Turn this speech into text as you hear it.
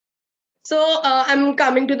So I'm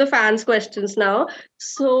coming to the fans' questions now.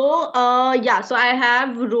 So I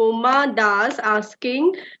have Roma Das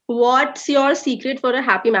asking, "What's your secret for a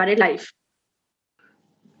happy married life?"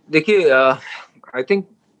 देखिए, I think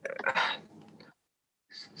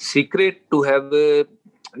secret to have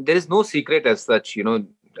there is no secret as such.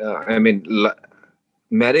 I mean,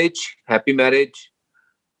 marriage, happy marriage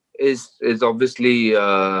is obviously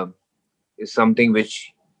is something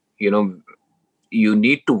which you know you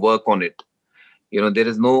need to work on it. There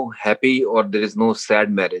is no happy or there is no sad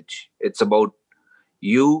marriage. It's about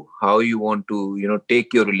you, how you want to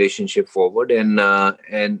take your relationship forward,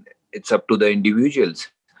 and it's up to the individuals.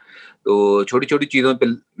 तो छोटी छोटी चीजों पे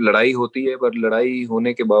लड़ाई होती है, पर लड़ाई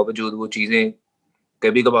होने के बावजूद वो चीजें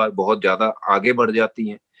कभी कभार बहुत ज्यादा आगे बढ़ जाती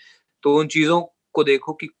हैं। तो उन चीजों को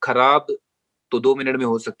देखो कि खराब तो 2 मिनट में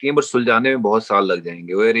हो सकती है, बट सुलझाने में बहुत साल लग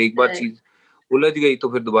जाएंगे। और एक बार Right. चीज उलझ गई तो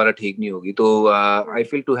फिर दोबारा ठीक नहीं होगी। तो I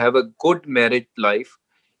feel to have a good marriage life,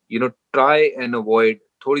 try and avoid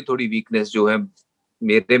थोड़ी थोड़ी वीकनेस जो है,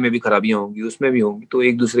 मेरे में भी खराबियां होंगी, उसमें भी होंगी, तो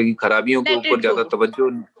एक दूसरे की खराबियों के Let ऊपर it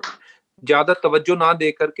go. ज्यादा तवज्जो ना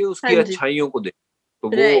दे करके उसकी हाँ जी, अच्छाइयों को दे। तो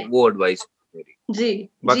right. वो एडवाइस मेरी। जी,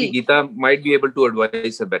 बाकी जी. Gita might be able to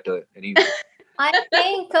advice a better anyway. I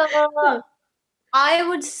think I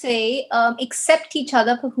would say accept each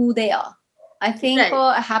other for who they are. I think Right. for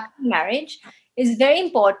a happy marriage, it's very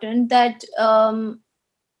important that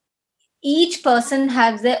each person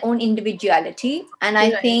has their own individuality. And I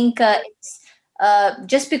Right. think it's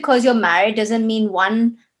just because you're married doesn't mean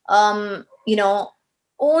one,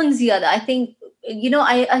 owns the other. I think,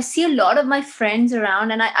 I see a lot of my friends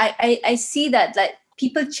around, and I see that like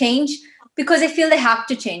people change because they feel they have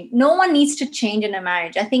to change. No one needs to change in a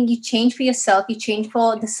marriage. I think you change for yourself, you change for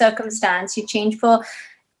the circumstance, you change for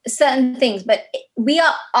certain things, but we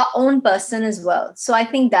are our own person as well. So I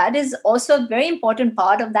think that is also a very important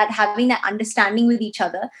part of that, having that understanding with each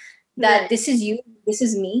other, that Right. this is you, this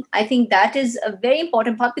is me. I think that is a very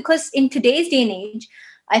important part, because in today's day and age,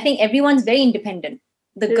 I think everyone's very independent,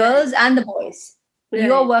 the Right. girls and the boys. You're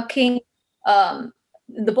Right. working,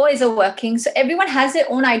 the boys are working, so everyone has their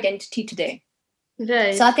own identity today.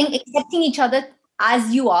 Right. So I think accepting each other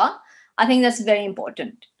as you are, I think that's very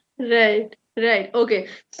important. Right. Right. Okay.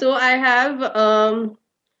 So I have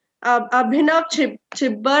Abhinav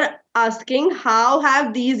Chibbar asking, how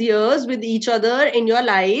have these years with each other in your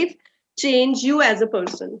life changed you as a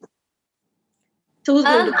person? So who's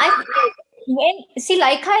going to?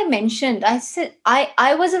 Like I mentioned, I said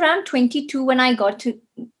I was around 22 when I got to,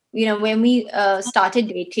 when we started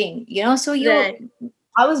dating, so Right.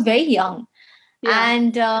 I was very young. Yeah.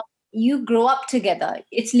 And you grow up together.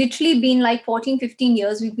 It's literally been like 14, 15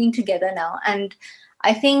 years we've been together now. And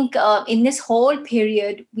I think in this whole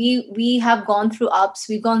period, we have gone through ups,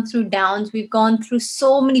 we've gone through downs, we've gone through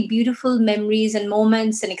so many beautiful memories and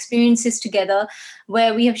moments and experiences together,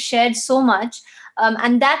 where we have shared so much.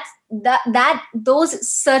 And those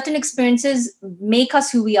certain experiences make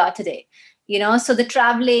us who we are today. So the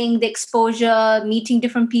traveling, the exposure, meeting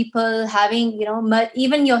different people, having,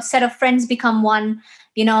 even your set of friends become one.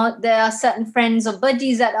 There are certain friends or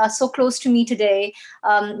buddies that are so close to me today.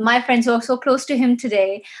 My friends are so close to him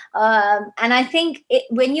today. And I think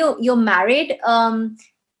when you're married,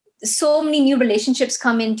 so many new relationships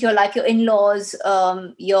come into your life, your in-laws,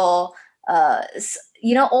 all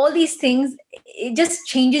these things. It just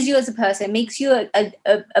changes you as a person, makes you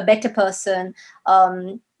a better person.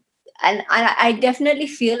 And I definitely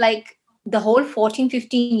feel like the whole 14,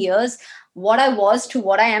 15 years, what I was to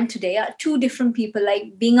what I am today are two different people.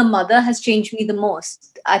 Like being a mother has changed me the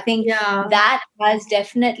most. I think Yeah. that has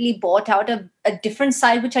definitely brought out a different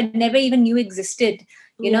side, which I never even knew existed.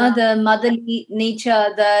 Yeah. The motherly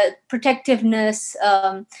nature, the protectiveness,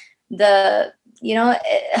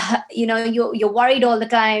 you're worried all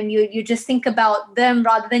the time. You just think about them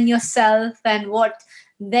rather than yourself and what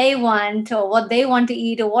they want or what they want to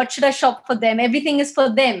eat or what should I shop for them. Everything is for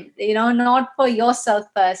them, not for yourself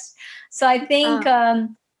first. So I think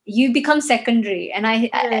you become secondary, and I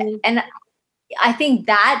think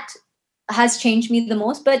that has changed me the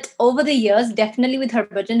most. But over the years, definitely with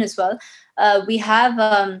Harbhajan as well, we have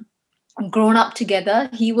grown up together.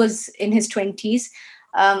 He was in his 20s.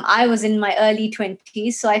 I was in my early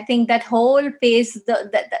 20s. So I think that whole phase,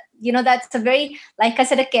 that's a very, like I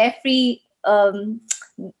said, a carefree.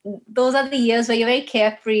 Those are the years where you're very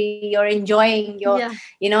carefree. You're enjoying.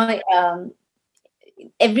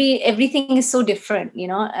 Everything is so different.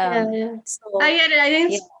 Yeah. So I get it. I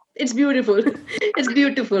think it's beautiful. It's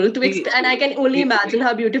beautiful to and I can only imagine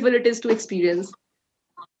how beautiful it is to experience.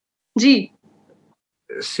 See,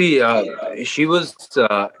 she was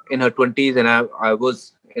in her 20s and I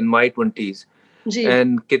was in my 20s. Ji.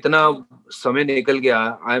 And कितना समय निकल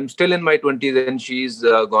गया. I'm still in my 20s and she's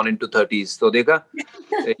gone into 30s. तो देखा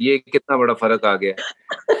ये कितना बड़ा फर्क आ गया.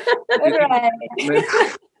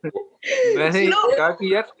 मैंने कहा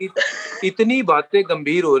कि यार इतनी बातें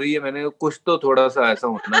गंभीर हो रही है, मैंने कुछ तो थोड़ा सा ऐसा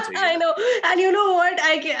होना चाहिए. I know, and you know what?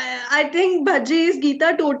 I think Bhaji is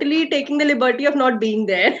Geeta totally taking the liberty of not being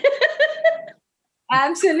there.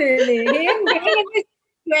 Absolutely. Him being in his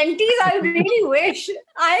 20s, I really wish.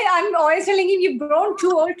 I'm always telling him you've grown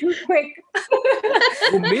too old too quick.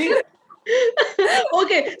 Me?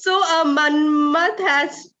 Okay, so Manmat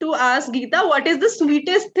has to ask Geeta, what is the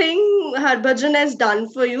sweetest thing Harbhajan has done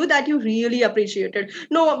for you that you really appreciated?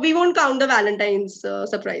 No, we won't count the Valentine's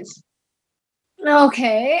surprise.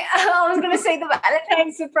 Okay, I was going to say the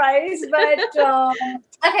Valentine's surprise, but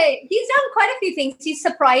okay, he's done quite a few things. He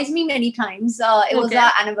surprised me many times. It was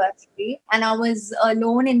our anniversary, and I was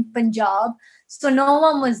alone in Punjab, so no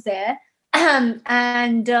one was there, and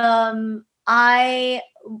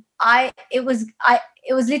it was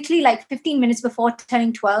literally like 15 minutes before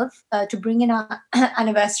turning 12 to bring in our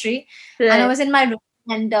anniversary, and I was in my room,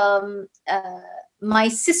 and my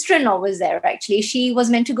sister-in-law was there. Actually, she was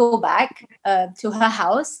meant to go back to her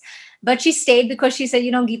house, but she stayed because she said,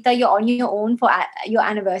 Geeta, you're on your own for your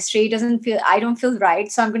anniversary. I don't feel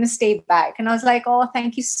right, so I'm going to stay back. And I was like, oh,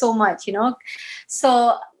 thank you so much.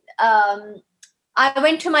 So I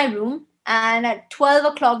went to my room, and at 12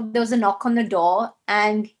 o'clock there was a knock on the door,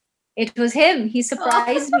 and it was him. He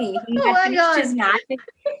surprised me. He had finished his match.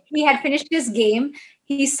 He had finished his game.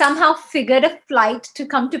 He somehow figured a flight to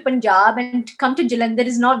come to Punjab, and to come to Jalandhar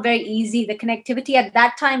is not very easy. The connectivity at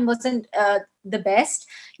that time wasn't the best.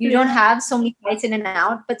 You don't have so many flights in and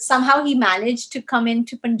out, but somehow he managed to come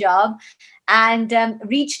into Punjab and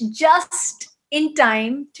reach just in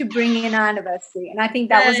time to bring in our anniversary. And I think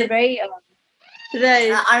that was a very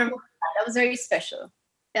that was very special.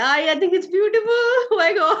 Yeah, I think it's beautiful. Oh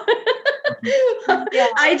my God. Yeah.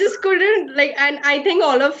 I just couldn't and I think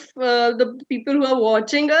all of the people who are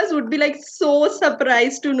watching us would be so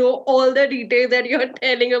surprised to know all the details that you're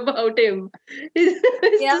telling about him.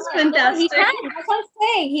 It's just fantastic. He can. That's what I'm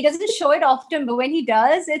saying. He doesn't show it often, but when he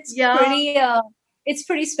does, it's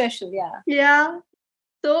pretty special. Yeah. Yeah.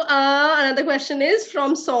 So another question is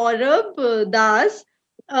from Saurabh Das.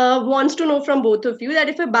 Wants to know from both of you that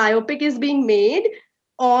if a biopic is being made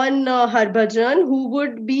on Harbhajan, who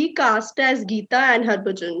would be cast as Geeta and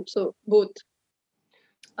Harbhajan? So both.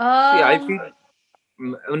 I feel.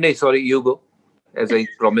 No, sorry, you go. As I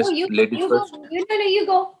promised, ladies first. No, you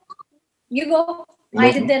go. You go.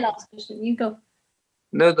 I did the last question. You go.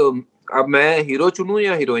 No, तो अब मैं hero चुनूं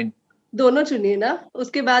या heroine? दोनों चुनिए ना.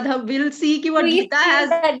 उसके बाद हम will see कि what Geeta has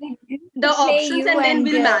the options and then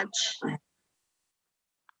we'll match.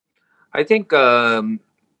 I think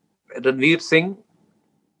Ranveer Singh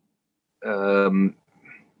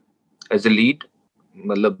as a lead,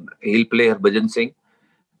 मतलब he'll play Harbhajan Singh.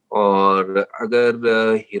 और अगर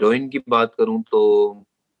हीरोइन की बात करूं तो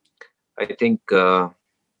I think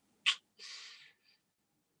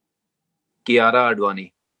Kiara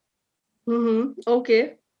Advani.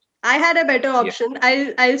 Okay. I had a better option.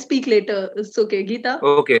 I'll speak later. It's okay. Geeta?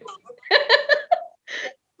 Okay.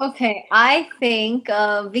 Okay. I think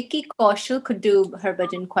Vicky Kaushal could do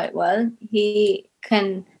Harbhajan quite well. He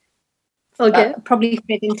can probably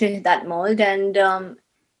fit into that mold. And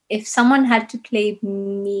if someone had to play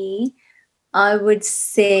me, I would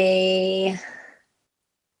say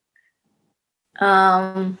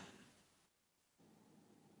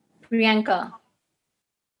Priyanka.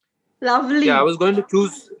 Lovely. Yeah, I was going to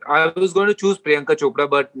choose Priyanka Chopra,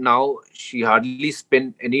 but now she hardly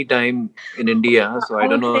spent any time in India, so I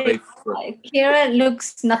don't know if Kiara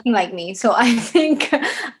looks nothing like me, so I think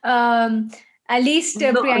at least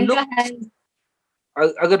Priyanka has.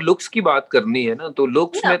 अगर looks की बात करनी है ना, तो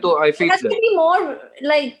looks में तो I feel it has to be more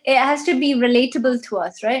it has to be relatable to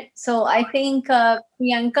us, right? So I think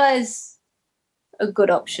Priyanka is a good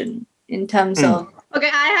option in terms of. Okay,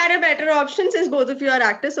 I had a better option since both of you are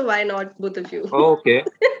actors, so why not both of you? Oh, okay.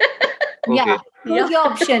 Yeah, what's your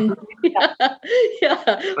option? Yeah.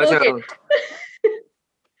 Okay.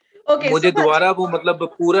 Okay. मुझे दोबारा वो मतलब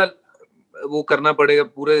पूरा वो करना पड़ेगा,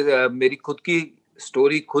 पूरे मेरी खुद की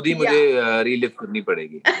स्टोरी खुद ही मुझे रीलिव करनी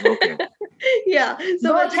पड़ेगी. Okay. Yeah. So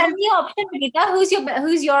tell me your option, Geeta.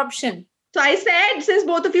 Who's your option? So I said since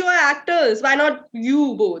both of you are actors, why not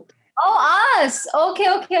you both? Oh, us.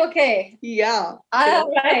 Okay. Yeah.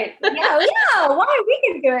 Right. Yeah. Why we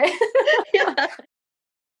can do it? Yeah.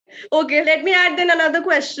 Okay, let me add then another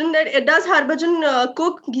question. That does Harbhajan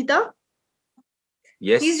cook, Geeta?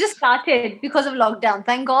 Yes. He's just started because of lockdown.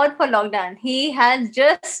 Thank God for lockdown. He has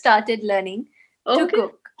just started learning to Okay.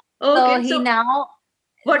 cook. Okay. So he now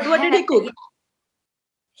what did he cook?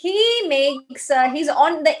 he makes he's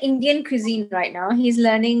on the Indian cuisine right now. He's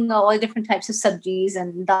learning all different types of sabjis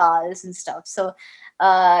and dals and stuff. So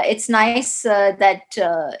it's nice that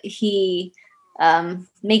he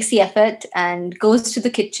makes the effort and goes to the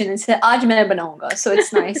kitchen and says, "Aaj main banaunga." So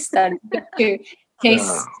it's nice that to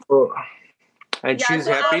taste. Oh. And Yeah, she's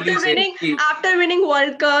so happily saying, after winning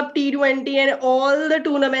World Cup, T20, and all the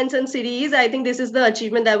tournaments and series, I think this is the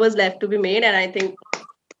achievement that was left to be made, and I think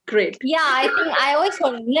great. Yeah, I think I always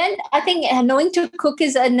learned. I think knowing to cook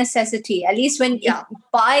is a necessity. At least when, if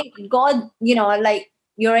by God, like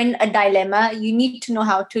you're in a dilemma, you need to know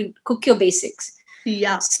how to cook your basics.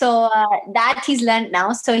 Yeah. So that he's learned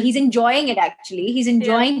now. So he's enjoying it. Actually, he's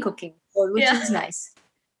enjoying cooking, which is nice.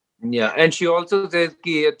 Yeah, and she also says,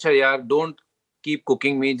 "Ki, acha yaar, don't keep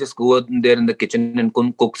cooking me. Just go out there in the kitchen and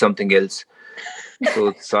cook something else."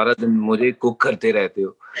 So सारा दिन मुझे cook करते रहते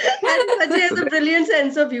हो. And Ajay has a brilliant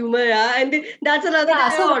sense of humor, and that's another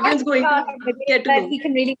thing so our audience going to get to know. He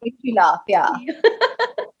can really make you laugh. Yeah.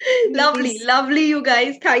 Lovely, you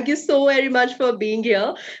guys. Thank you so very much for being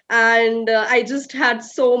here, and I just had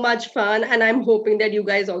so much fun, and I'm hoping that you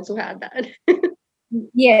guys also had that.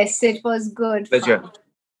 Yes, it was good. Pleasure. Fun.